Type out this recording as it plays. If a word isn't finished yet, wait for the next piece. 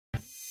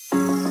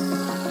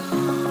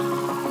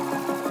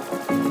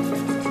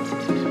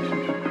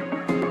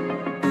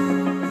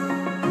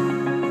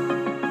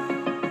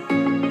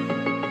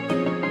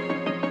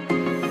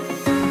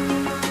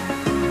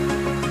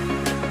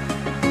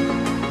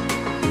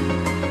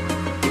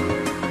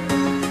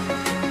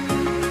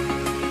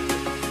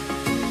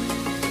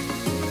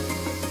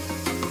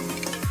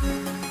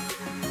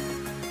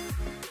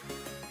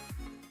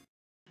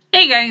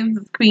Hey guys,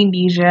 it's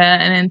Queendija,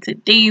 and in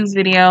today's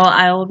video,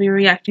 I will be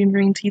reacting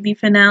to the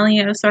finale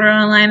of Sword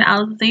Art Online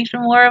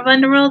Alicization War of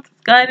Underworld.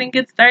 Let's go ahead and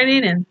get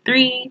started in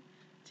 3,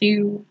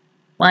 2,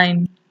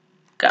 1,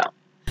 go.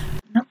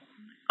 No?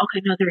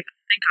 Okay, no, there we go.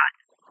 Thank God.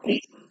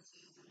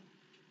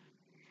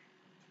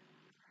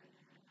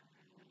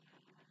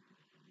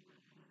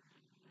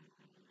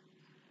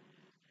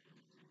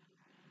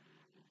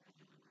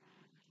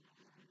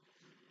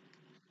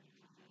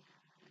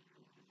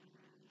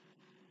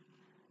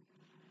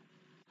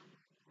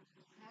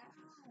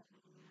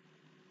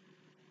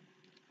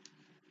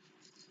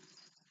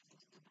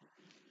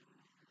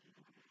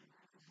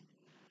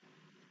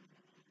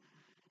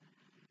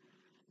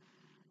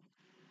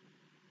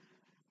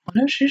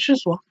 What if she's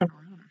just walking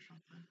around or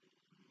something?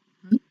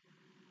 Hmm?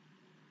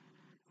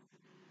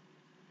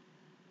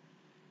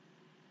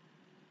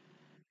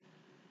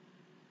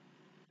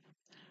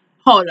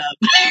 Hold up.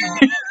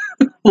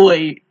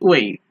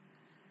 Wait.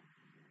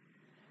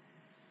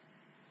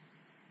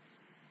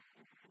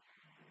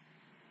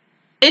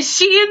 Is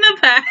she in the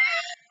back?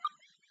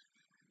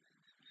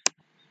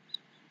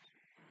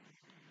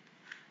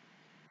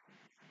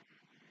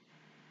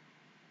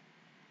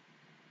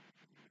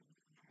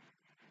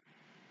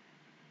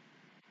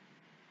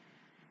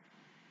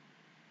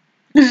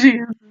 She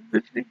is,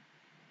 isn't she?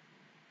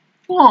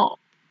 Oh.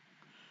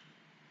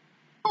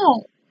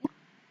 Oh.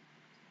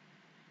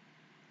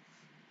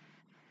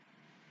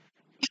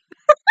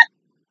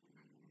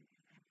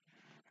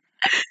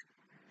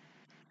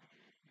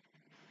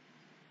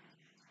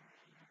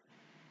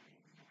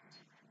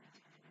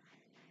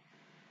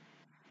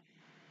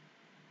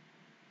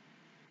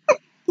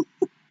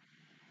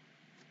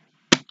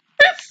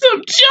 That's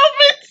some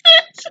children.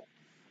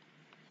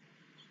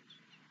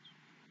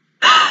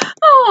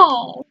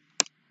 Oh.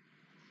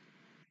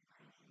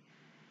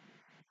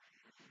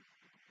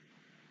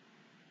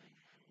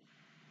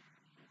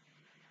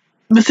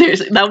 But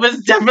seriously, that was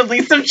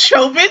definitely some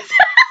children.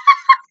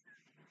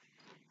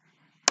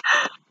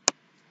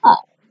 Oh.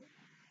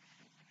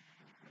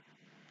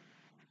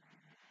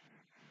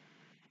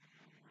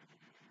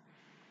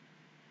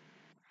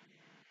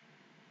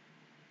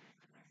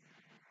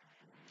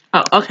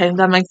 Oh, okay,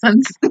 that makes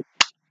sense.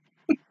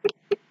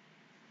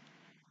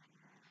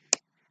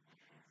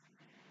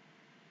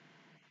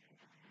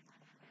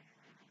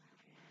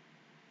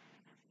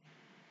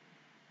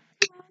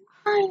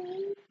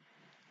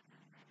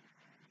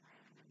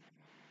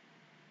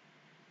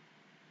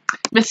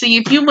 But see,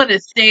 if you would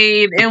have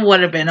stayed, it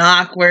would have been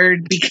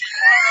awkward because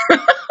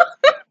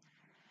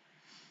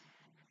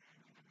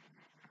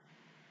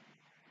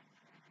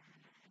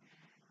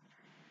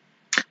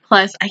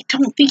plus I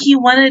don't think he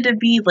wanted to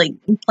be like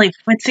play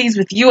footsies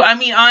with you. I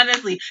mean,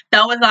 honestly,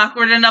 that was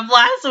awkward enough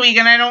last week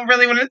and I don't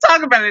really want to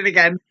talk about it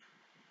again.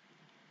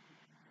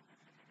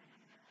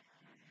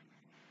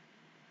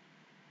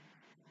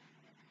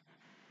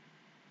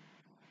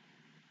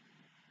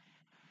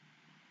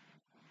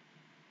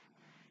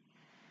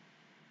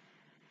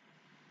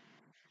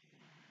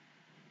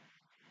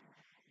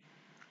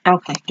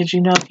 Okay, because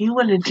you know, if you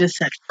would have just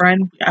said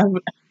friend, I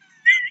would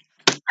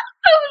have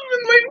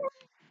been like,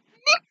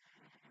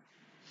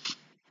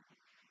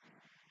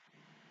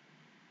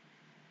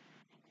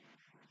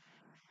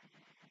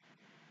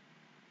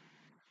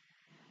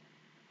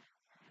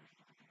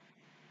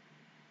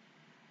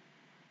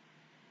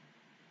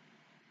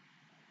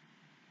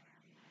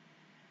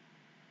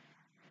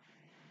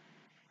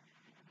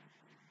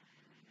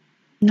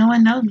 no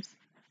one knows.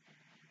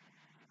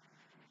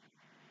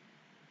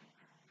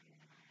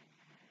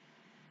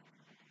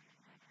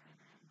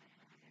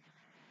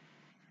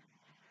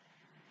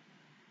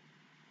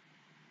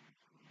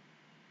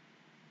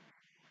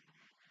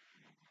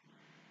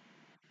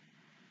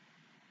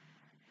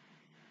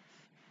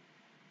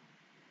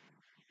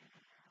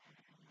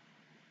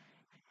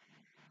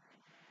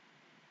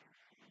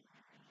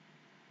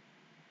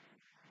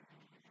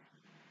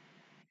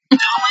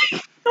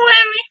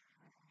 Wait,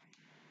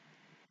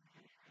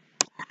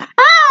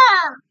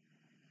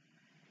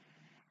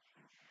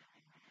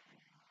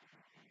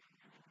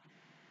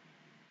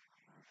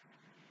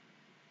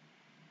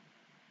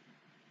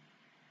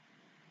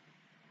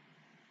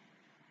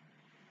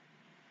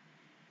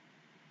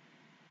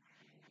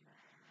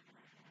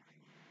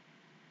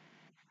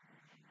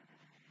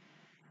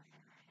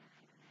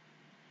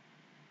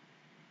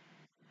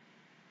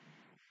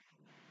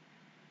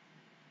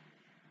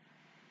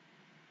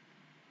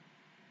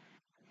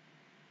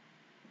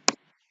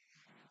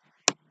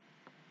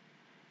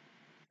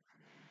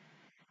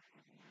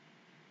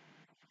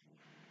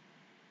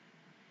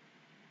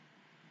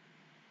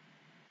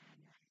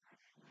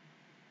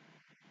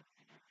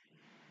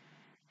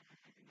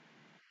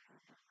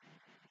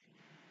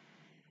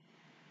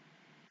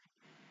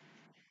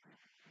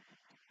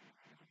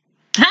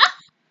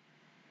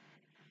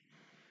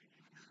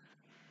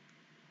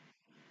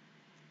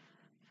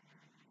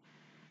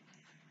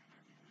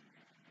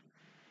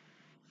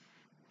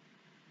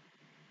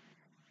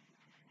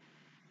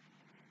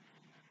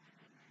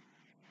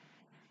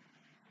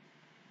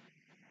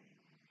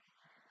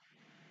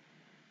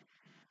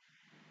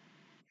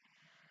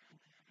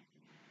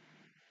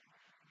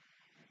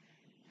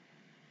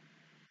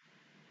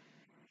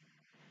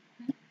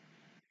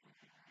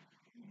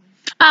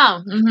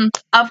 Oh,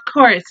 of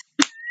course.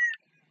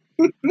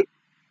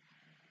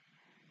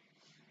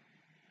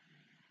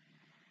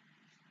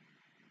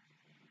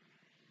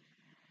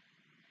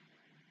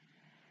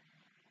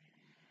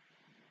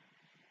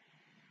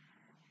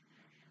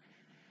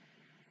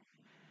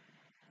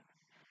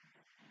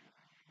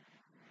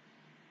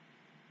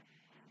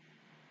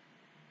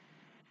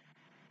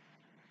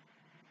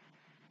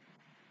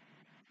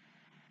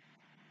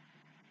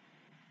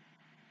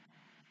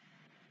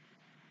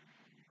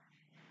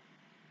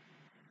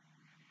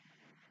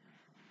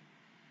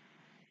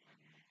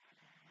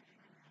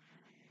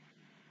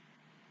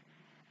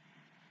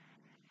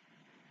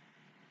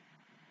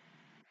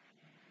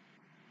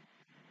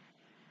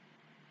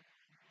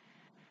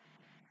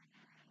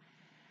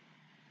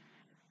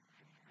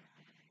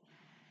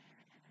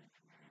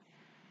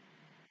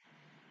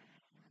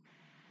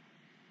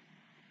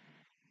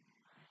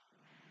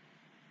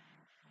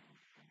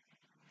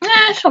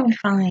 Yeah, she'll be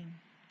fine. Oh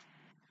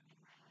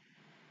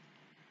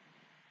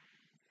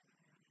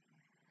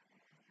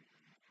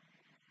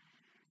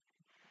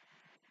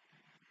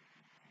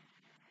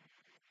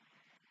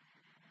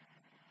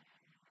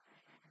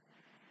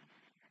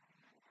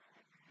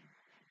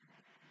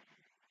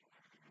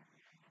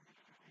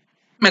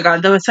my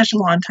god, that was such a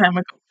long time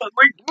ago. But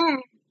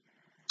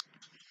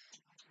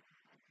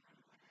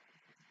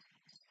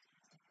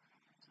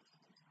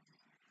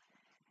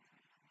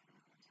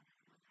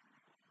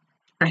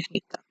I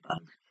hate that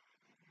bug.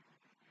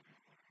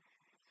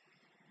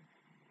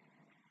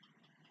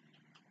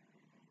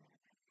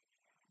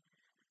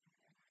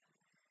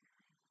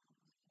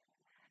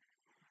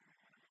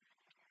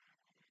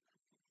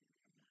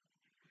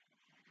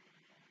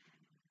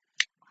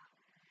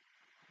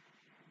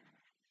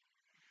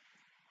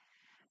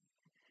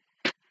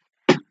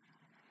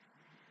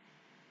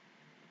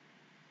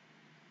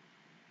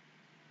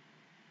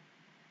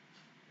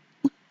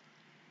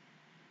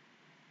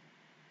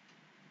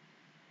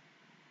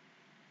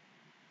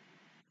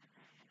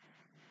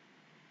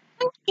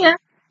 Yeah.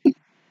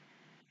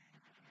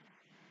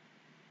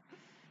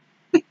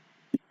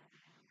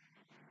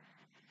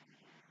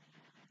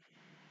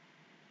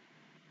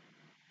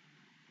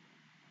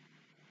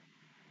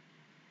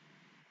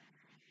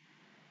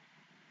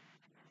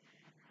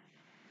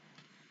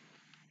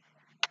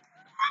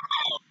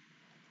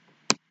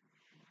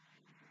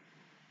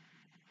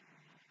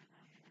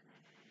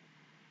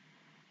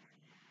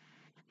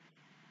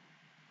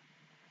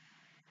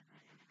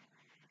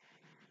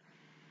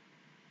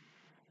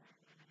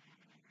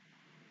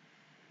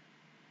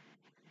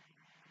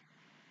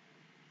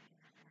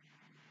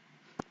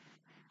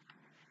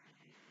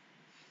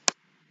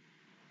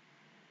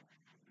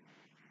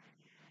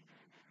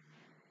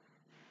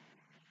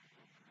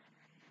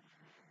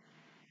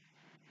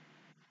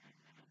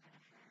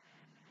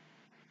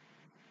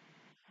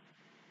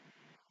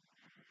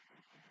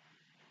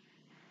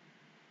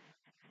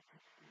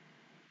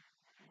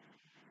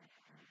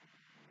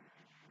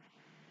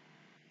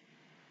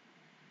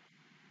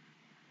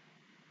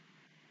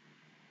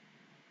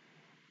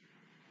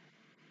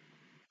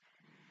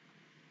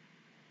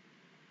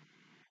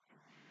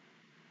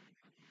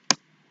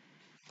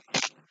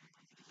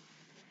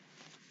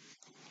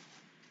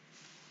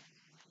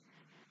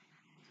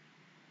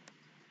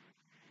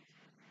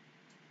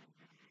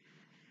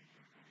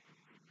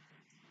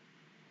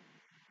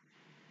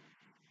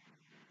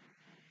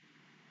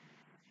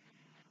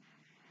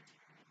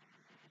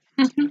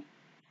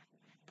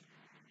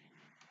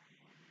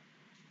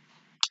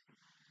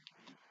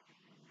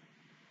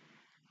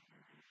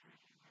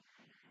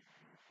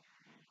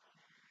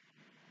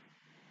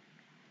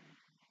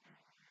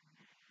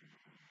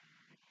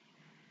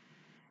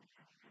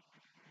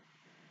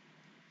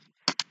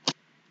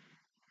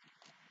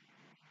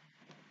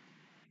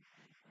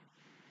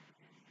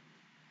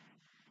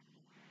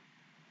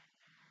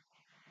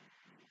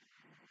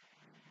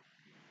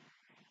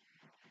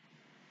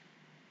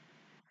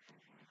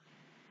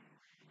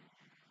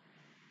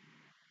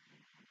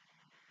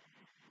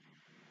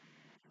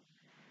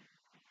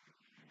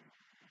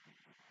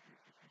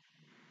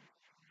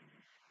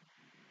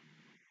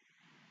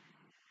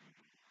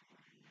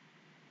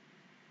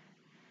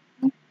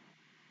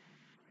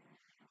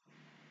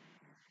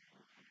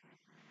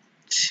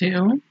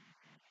 Two.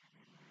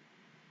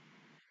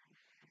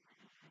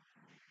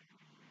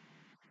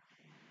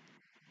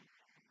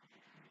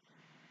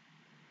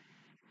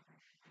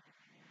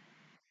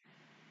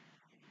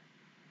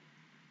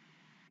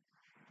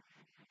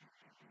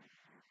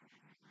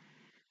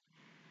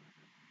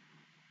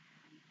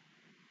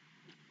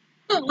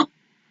 Oh,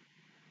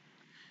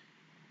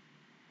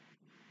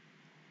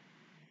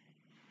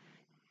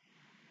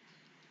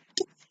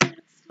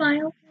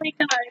 smile. Oh my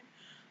god.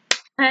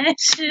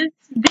 Precious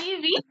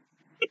baby.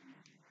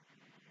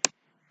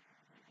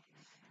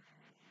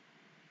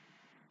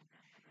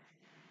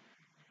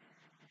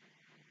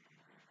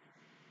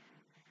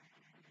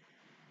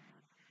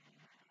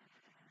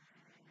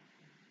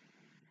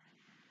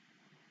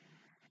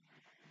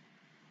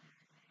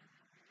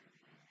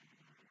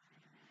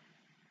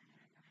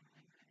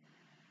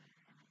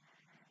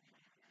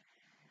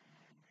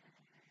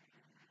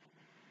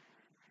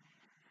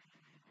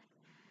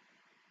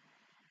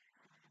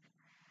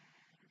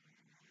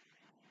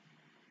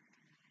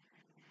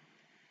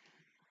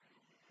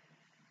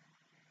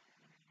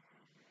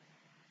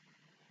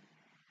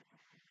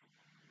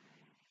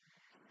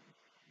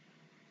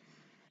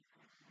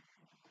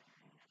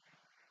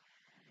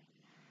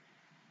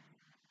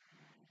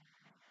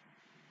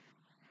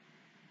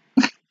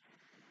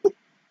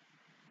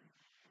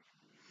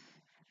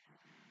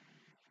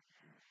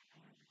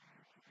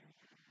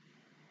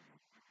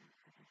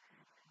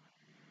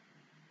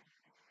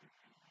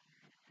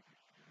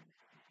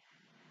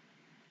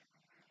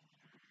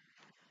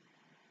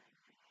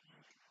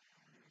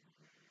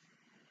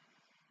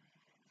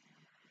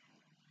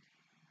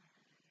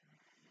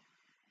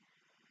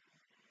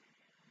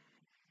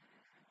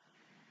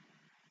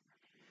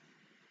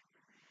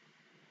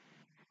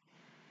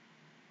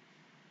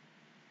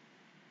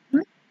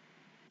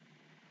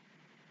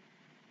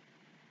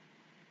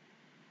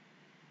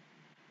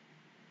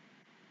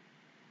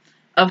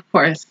 Of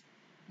course.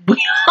 We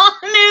all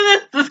knew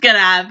this was gonna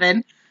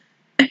happen.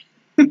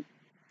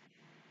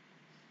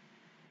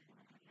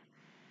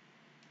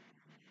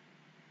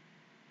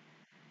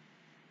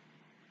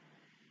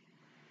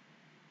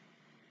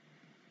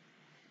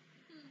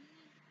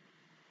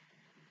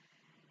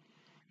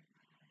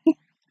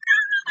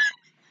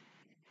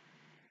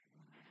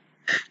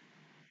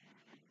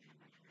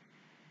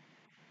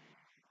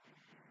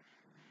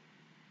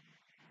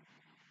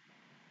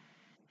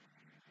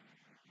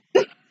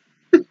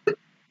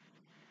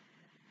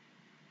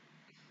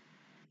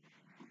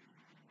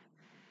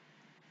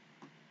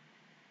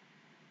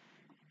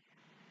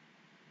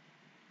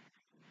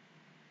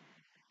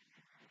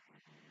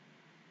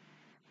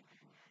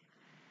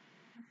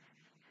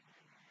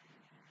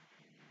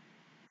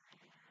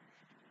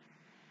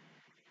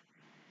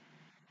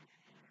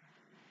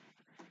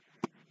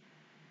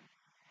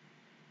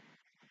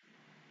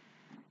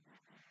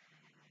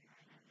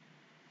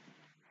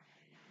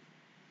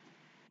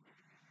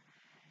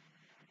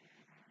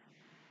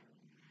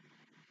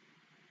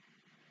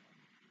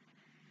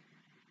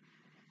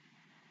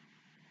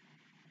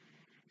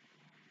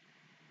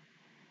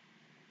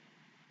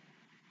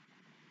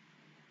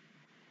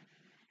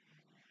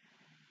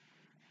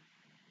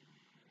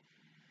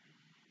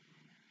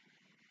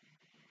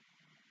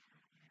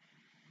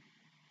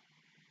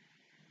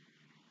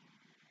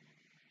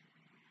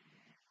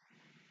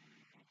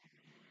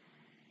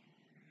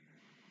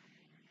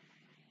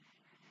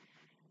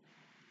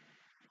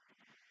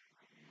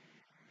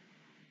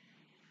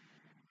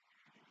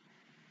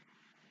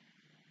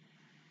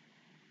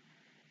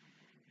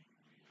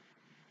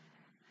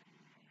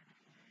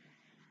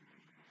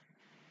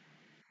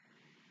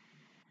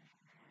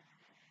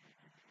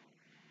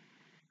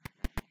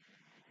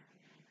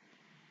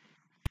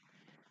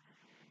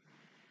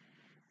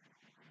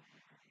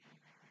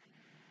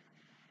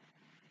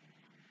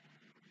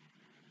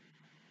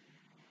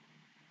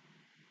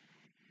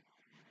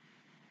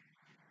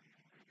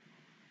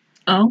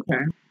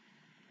 Okay.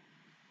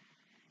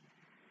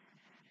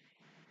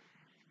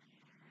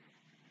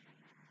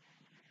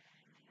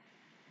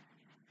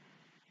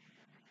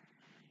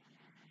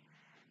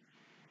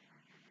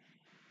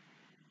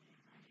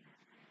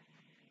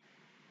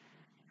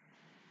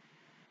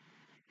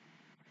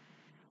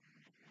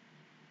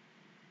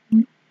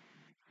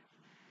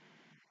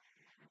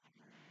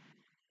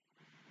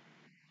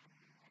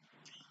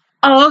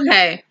 Oh,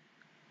 okay.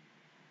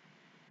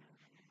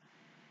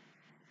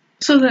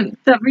 So then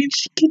that means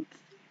she gets.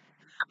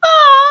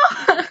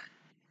 Oh.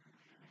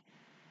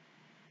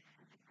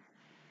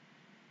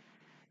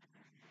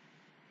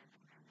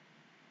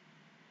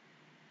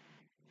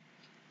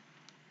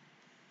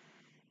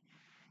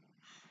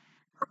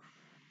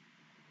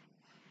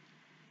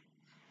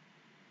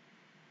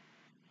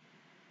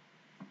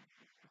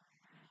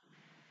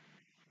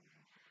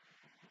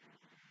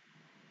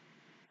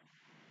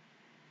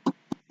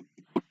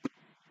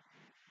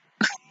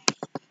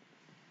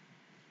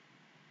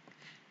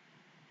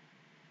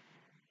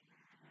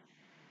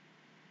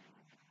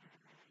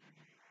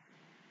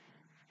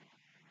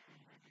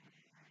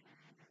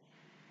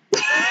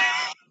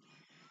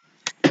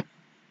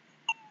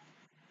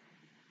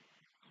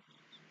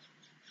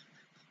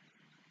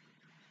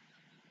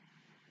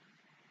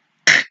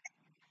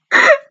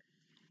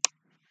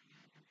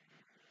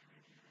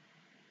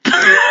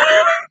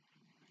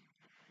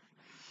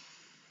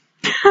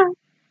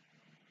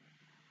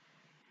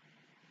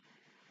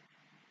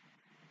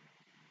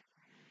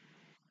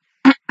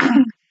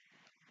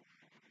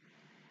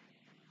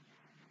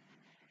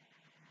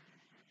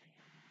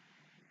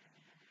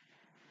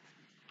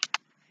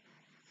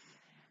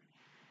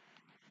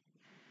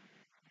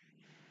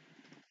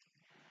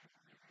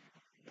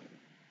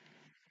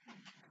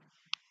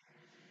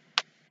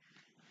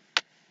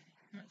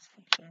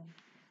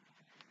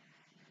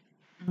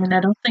 I mean,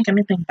 I don't think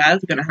anything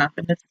bad's gonna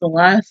happen. It's the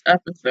last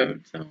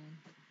episode, so.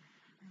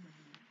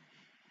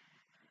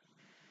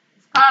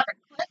 It's called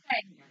a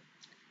cliffhanger.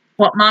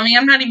 What, mommy?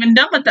 I'm not even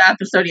done with the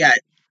episode yet.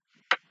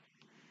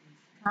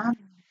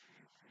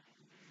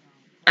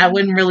 I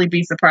wouldn't really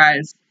be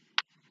surprised.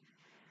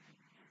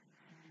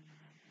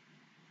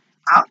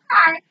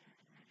 Okay.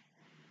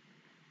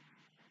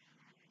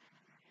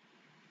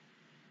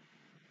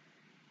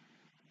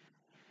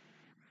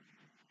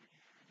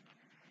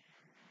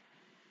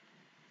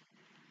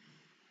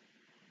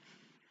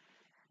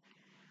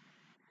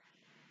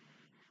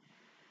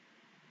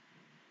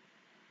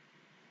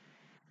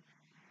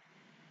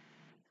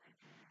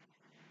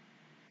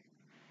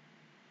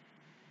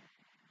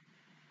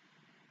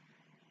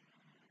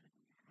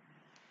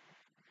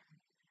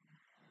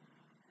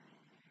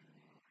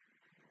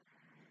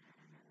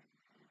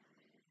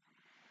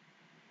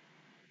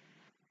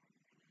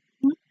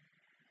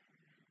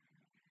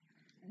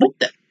 What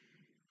the?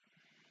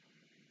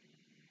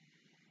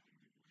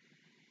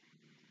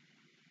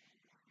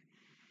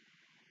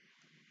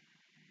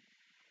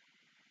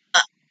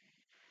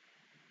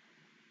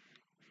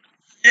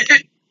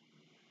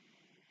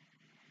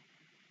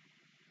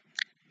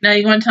 Now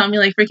you want to tell me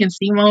like freaking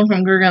Simo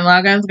from Gurren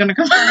Lagann is gonna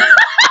come?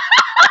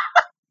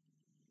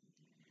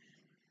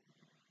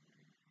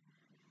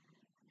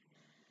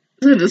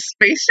 it a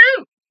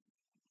spaceship?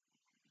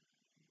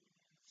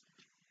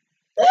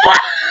 What?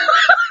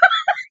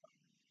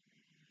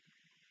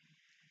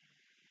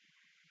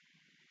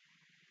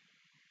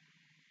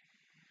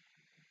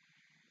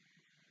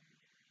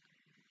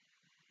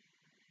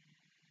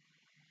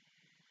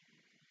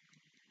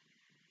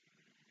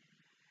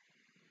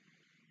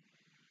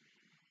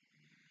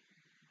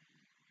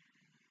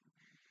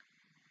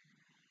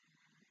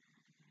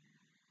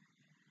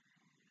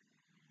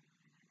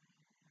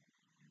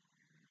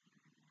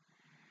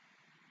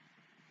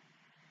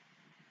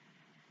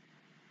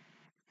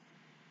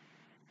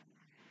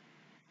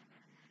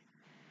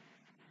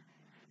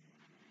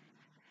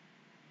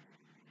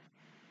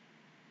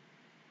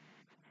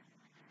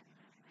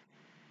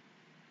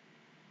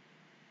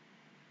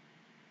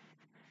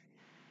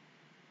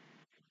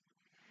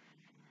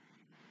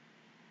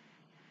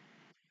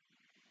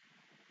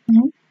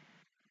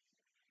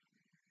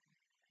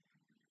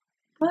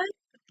 What?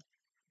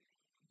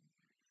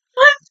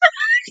 What?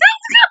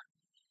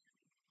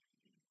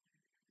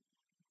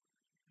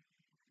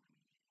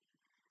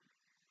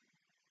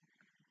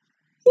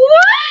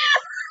 What?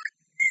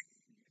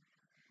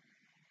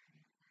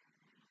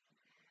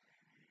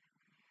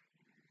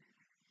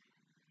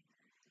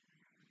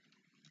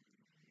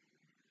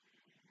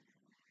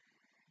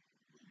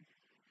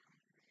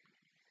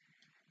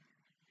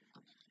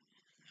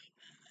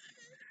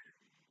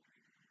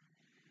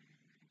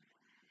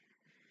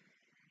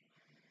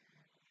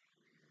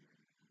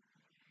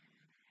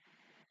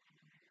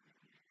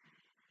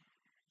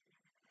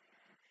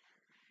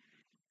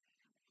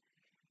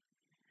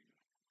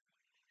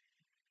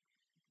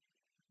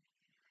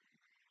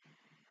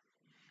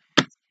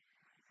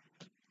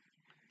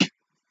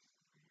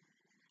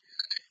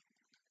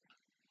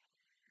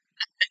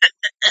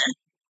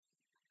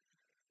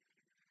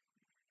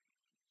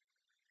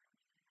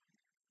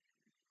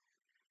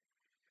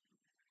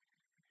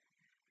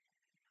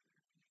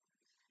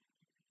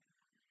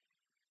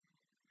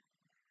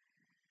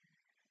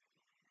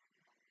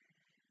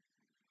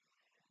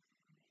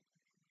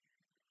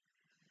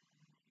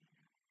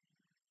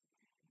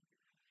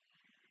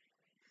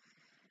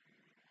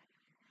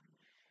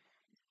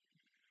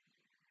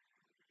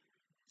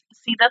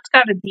 See, that's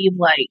gotta be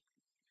like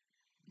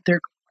their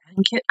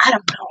grandkid. I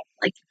don't know.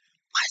 Like,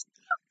 what?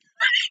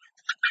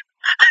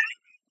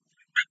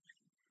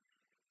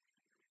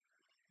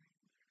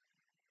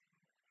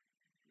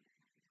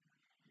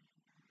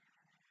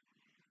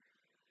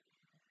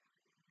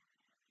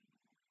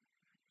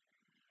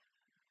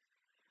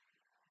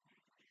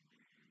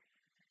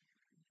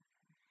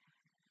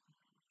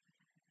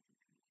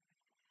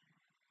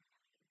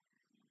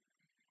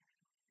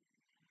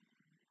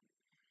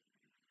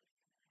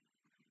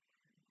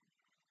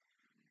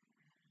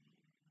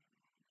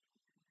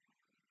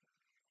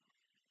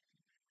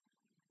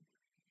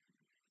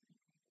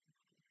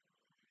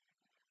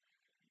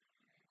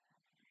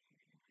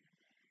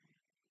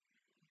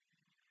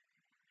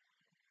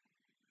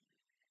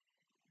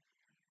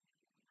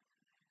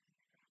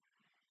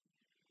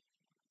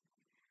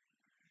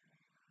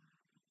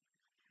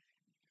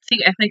 See,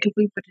 I think if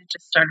we would have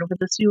just started with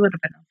this, we would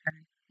have been okay.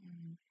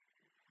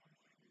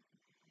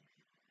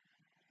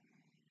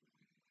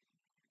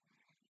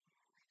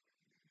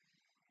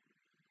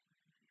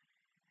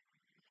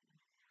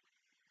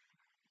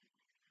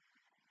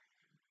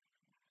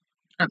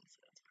 That's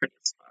pretty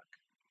as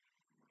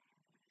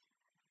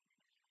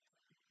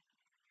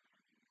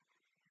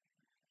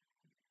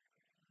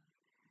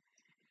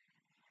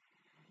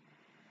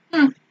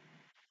fuck.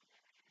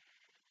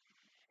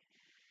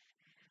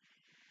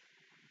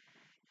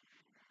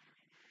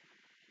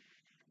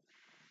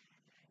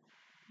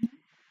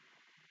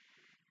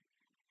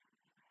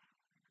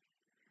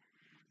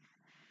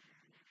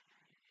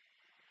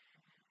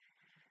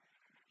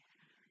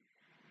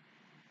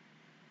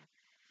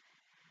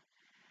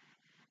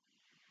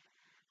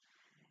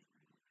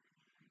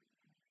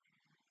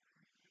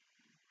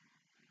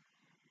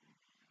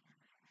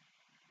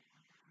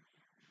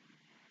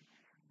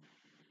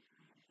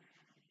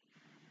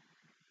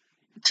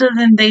 So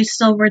then they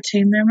still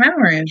retain their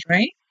memories,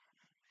 right?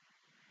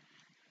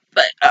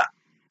 But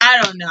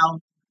I don't know.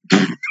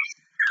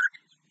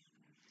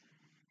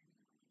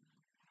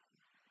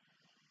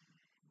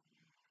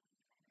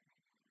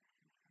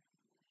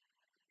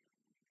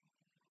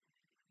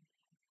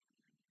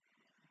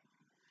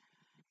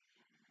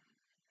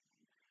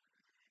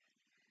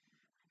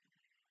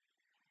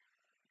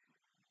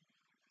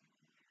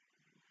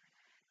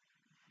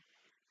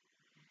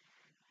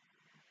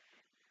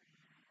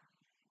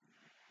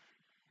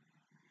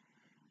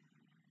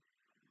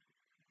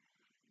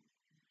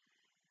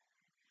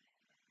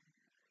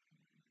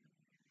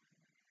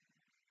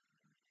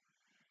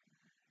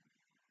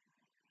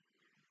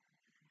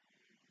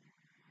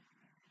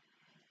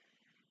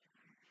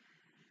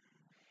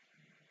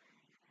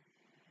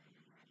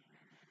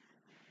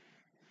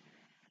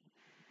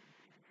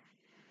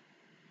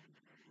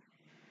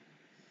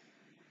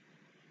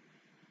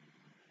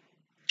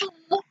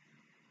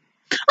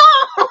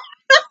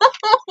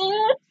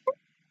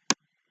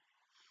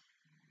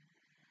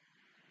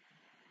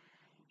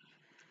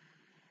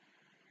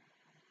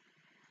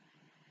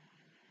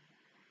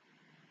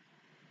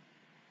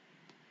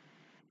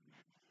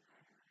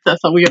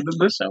 That's how we ended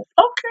the show. Okay.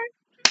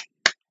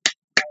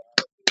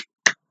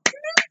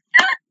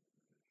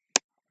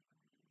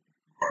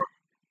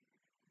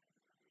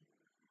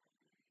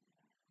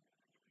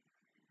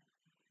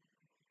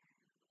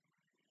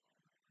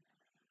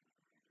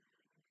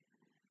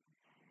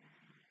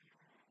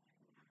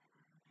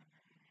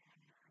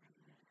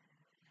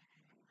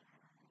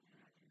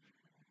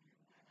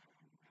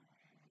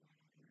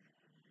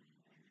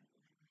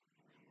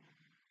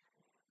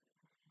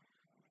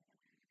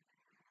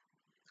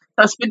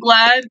 Let's be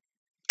glad.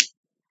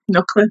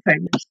 No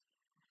cliffhangers.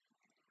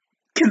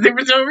 Because there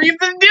was no reason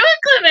to do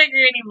a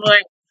cliffhanger anymore.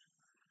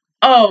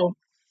 Oh,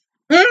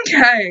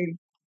 okay.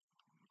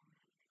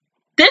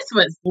 This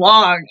was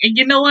long. And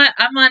you know what?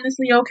 I'm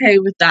honestly okay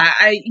with that.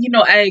 I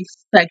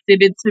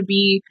expected it to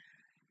be.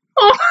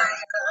 Oh,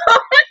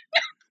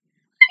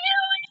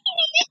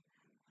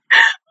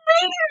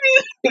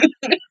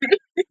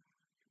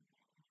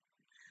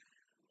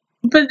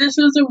 but this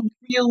was a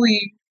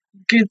really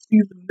good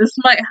season. This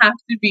might have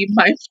to be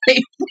my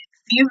favorite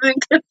season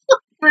because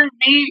for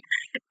me,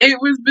 it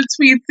was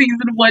between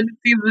season 1 and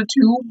season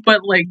 2.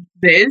 But like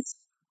this,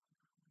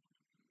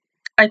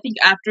 I think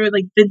after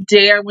like the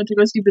day I went to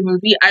go see the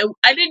movie, I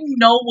didn't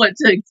know what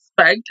to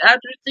expect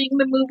after seeing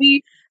the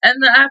movie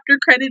and the after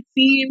credit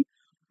scene.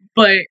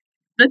 But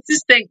let's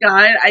just thank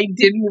God I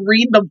didn't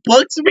read the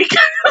books because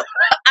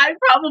I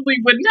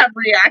probably wouldn't have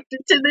reacted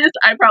to this.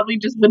 I probably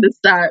just would have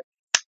sat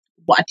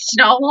watched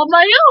it all on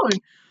my own.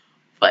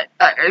 But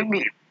I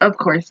mean, of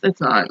course, it's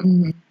not.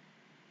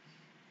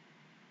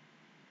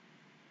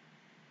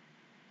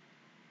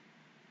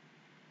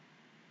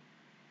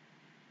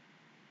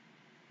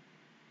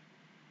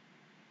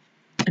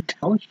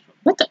 Intelligent.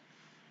 What the?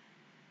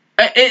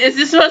 Is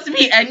this supposed to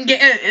be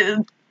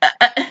Endgame?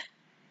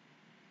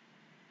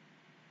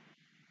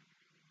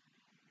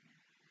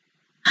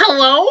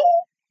 Hello?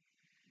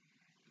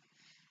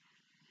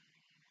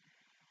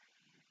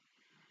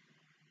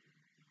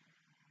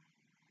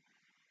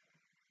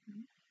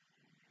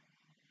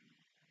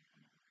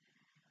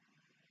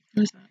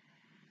 Who's that?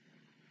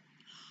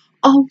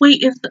 Oh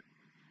wait,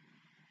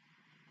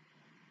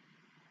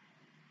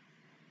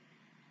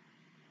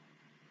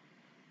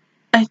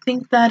 I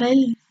think that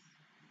is.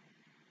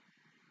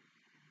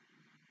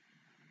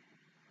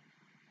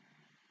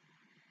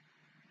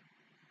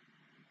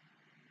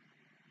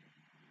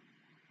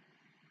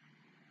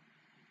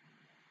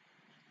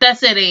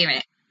 That's it, ain't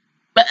it?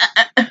 But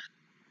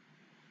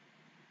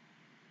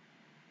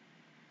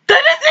that is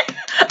it.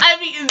 I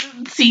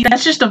mean, see,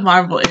 that's just a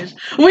Marvel-ish.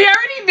 We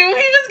already knew he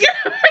was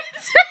gonna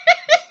it's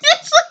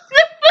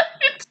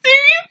like,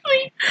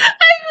 seriously,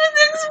 I was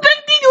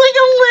expecting like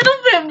a little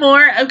bit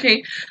more.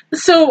 Okay,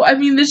 so I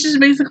mean, this is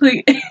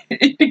basically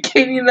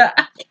indicating that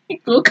I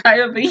will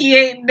kind of, but he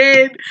ain't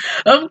dead,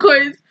 of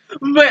course.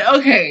 But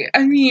okay,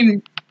 I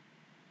mean,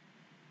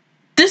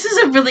 this is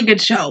a really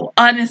good show.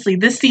 Honestly,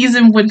 this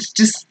season was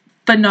just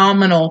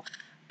phenomenal.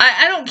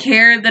 I don't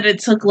care that it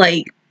took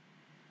like,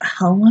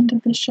 how long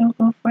did the show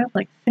go for?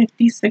 Like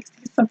 50,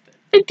 60 something.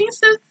 50,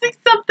 60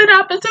 something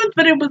episodes,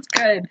 but it was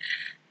good.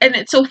 And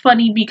it's so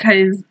funny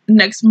because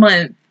next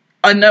month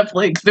on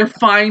Netflix, they're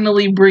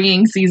finally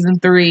bringing season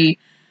 3,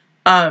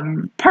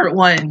 part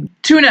 1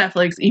 to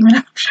Netflix, even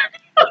after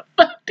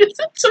it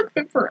took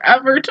them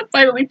forever to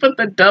finally put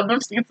the dub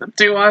of season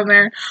 2 on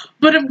there.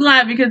 But I'm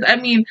glad because, I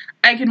mean,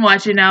 I can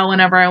watch it now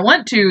whenever I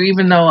want to,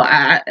 even though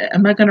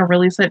am I going to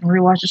really sit and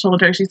rewatch the whole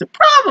entire season?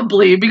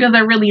 Probably, because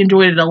I really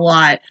enjoyed it a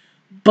lot.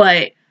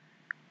 But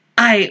do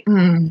I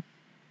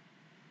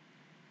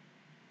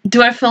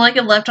feel like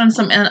it left on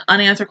some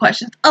unanswered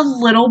questions? A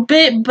little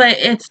bit, but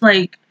it's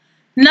like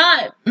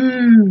not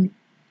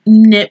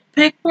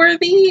nitpick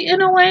worthy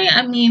in a way.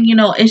 I mean,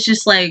 it's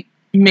just like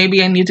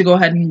maybe I need to go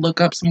ahead and look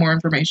up some more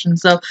information.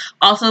 So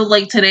also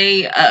like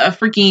today, a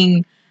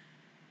freaking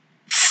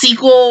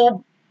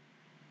sequel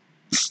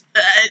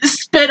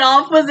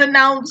spinoff was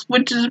announced,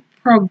 which is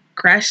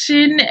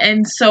Progression.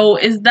 And so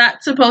is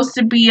that supposed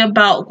to be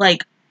about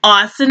like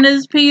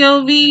Asana's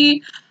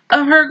POV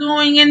of her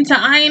going into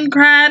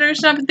Ironclad or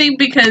something?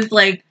 Because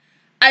like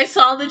I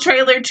saw the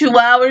trailer 2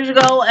 hours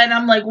ago and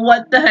I'm like,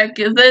 what the heck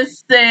is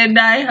this? And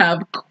I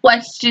have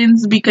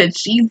questions because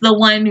she's the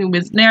one who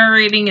was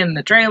narrating in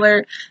the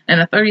trailer, in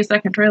a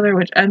 30-second trailer,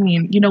 which, I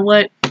mean, you know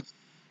what?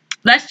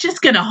 That's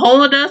just gonna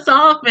hold us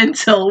off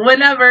until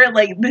whenever.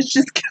 Like, this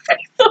just gives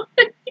me so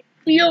many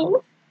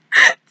feels.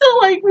 So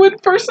like when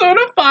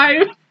Persona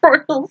 5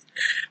 Portal's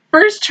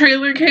first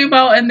trailer came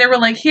out and they were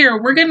like,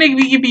 here, we're gonna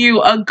give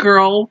you a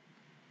girl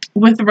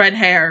with red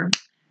hair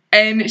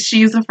and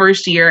she's the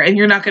first year and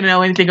you're not gonna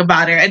know anything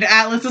about her. And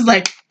Atlas is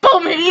like,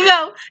 boom, here you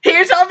go.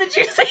 Here's all the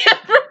juicy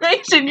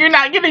information. You're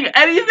not getting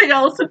anything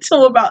else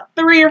until about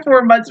 3 or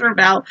 4 months from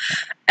now.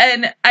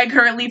 And I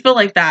currently feel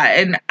like that.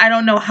 And I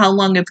don't know how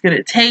long it's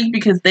gonna take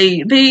because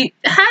they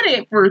had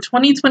it for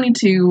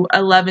 2022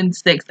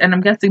 11/6, and I'm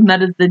guessing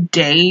that is the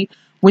day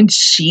when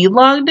she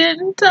logged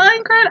into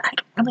Ironclad. I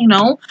don't really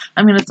know.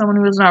 I mean, as someone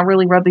who has not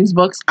really read these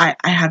books, I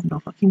have no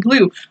fucking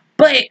clue.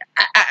 But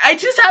I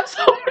just have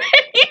so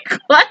many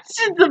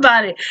questions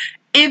about it.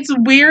 it's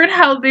weird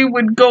how they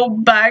would go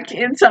back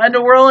into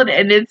Underworld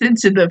and it's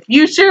into the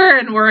future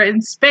and we're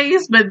in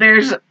space, but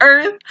there's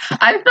Earth.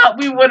 I thought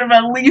we would have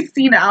at least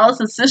seen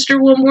Alice's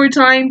sister one more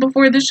time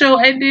before the show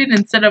ended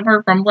instead of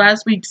her from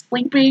last week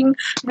sleeping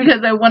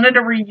because I wanted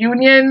a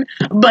reunion.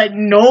 But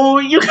no,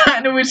 you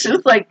kind of was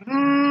just like,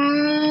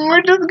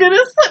 we're just gonna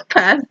slip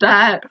past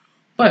that.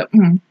 But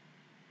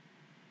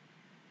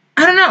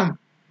I don't know.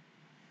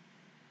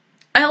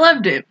 I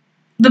loved it.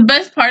 The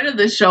best part of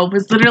this show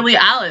was literally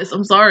Alice.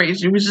 I'm sorry.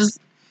 She was just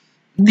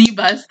the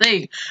best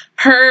thing.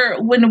 Her,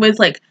 when it was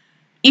like,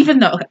 even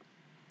though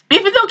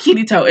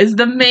Kirito is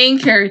the main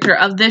character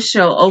of this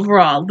show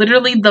overall,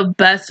 literally the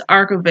best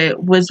arc of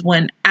it was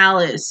when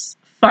Alice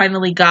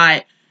finally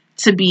got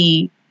to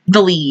be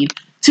the lead,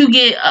 to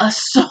get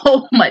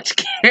so much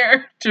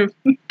character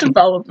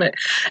development.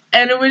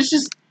 And it was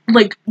just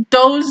like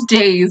those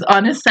days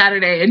on a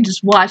Saturday and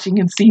just watching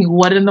and seeing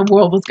what in the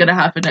world was going to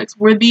happen next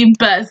were the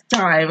best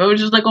time. I was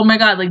just like, oh my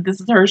god, like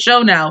this is her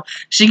show now.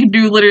 She can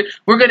do literally,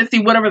 we're going to see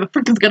whatever the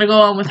frick is going to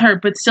go on with her,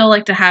 but still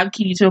like to have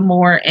Kirito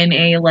more in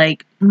a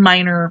like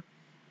minor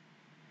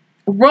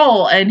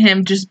role and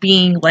him just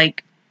being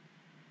like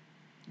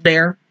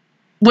there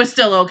was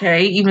still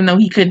okay, even though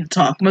he couldn't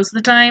talk most of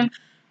the time.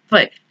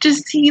 But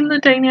just seeing the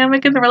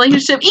dynamic in the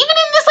relationship, even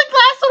in this like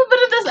last little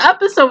bit of this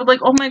episode, like,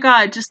 oh my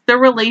god, just their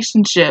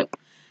relationship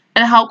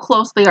and how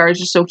close they are is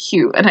just so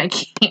cute. And I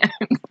can't.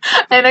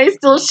 And I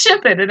still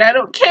ship it. And I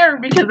don't care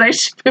because I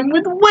ship him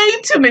with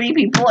way too many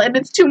people. And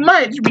it's too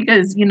much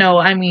because, you know,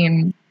 I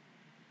mean,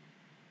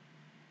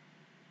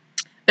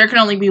 there can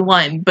only be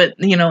one. But,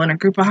 you know, in a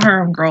group of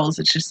harem girls,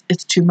 it's just,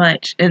 it's too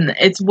much. And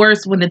it's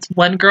worse when it's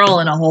one girl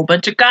and a whole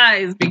bunch of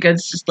guys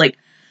because it's just like,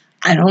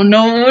 I don't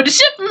know who to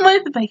ship him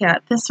with, but yeah,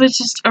 this was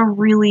just a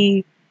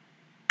really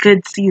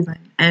good season,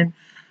 and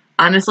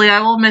honestly, I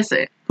will miss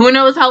it. Who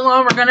knows how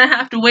long we're gonna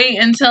have to wait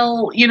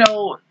until, you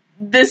know,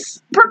 this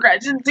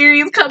progression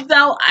series comes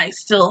out. I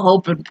still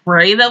hope and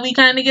pray that we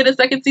kind of get a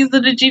second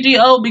season of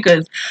GGO,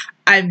 because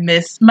I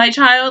miss my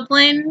child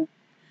Lynn,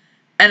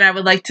 and I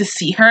would like to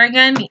see her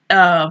again.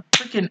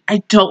 Freaking, I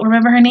don't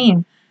remember her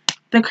name.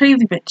 The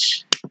crazy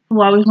bitch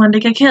who always wanted to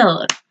get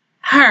killed.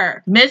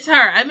 Her. Miss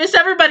her. I miss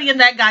everybody in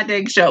that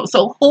goddamn show.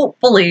 So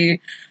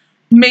hopefully,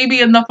 maybe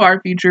in the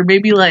far future,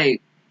 maybe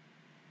like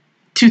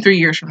 2-3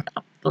 years from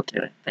now, they'll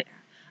do it. But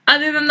yeah.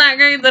 Other than that,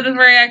 guys, that is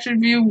my reaction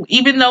review.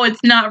 Even though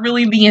it's not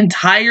really the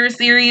entire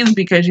series,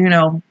 because, you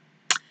know,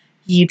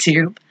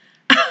 YouTube.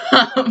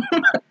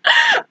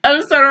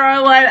 I'm Sword Art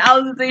Online,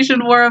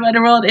 Alicization, War of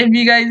Underworld. If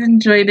you guys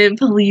enjoyed it,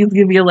 please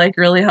give me a like.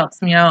 It really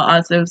helps me out.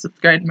 Also,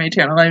 subscribe to my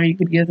channel. I make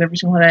videos every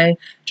single day.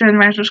 Join the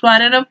Master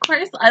Squad. And of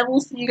course, I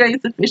will see you guys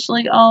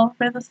officially all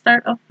for the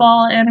start of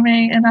fall anime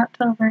in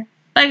October.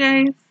 Bye,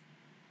 guys.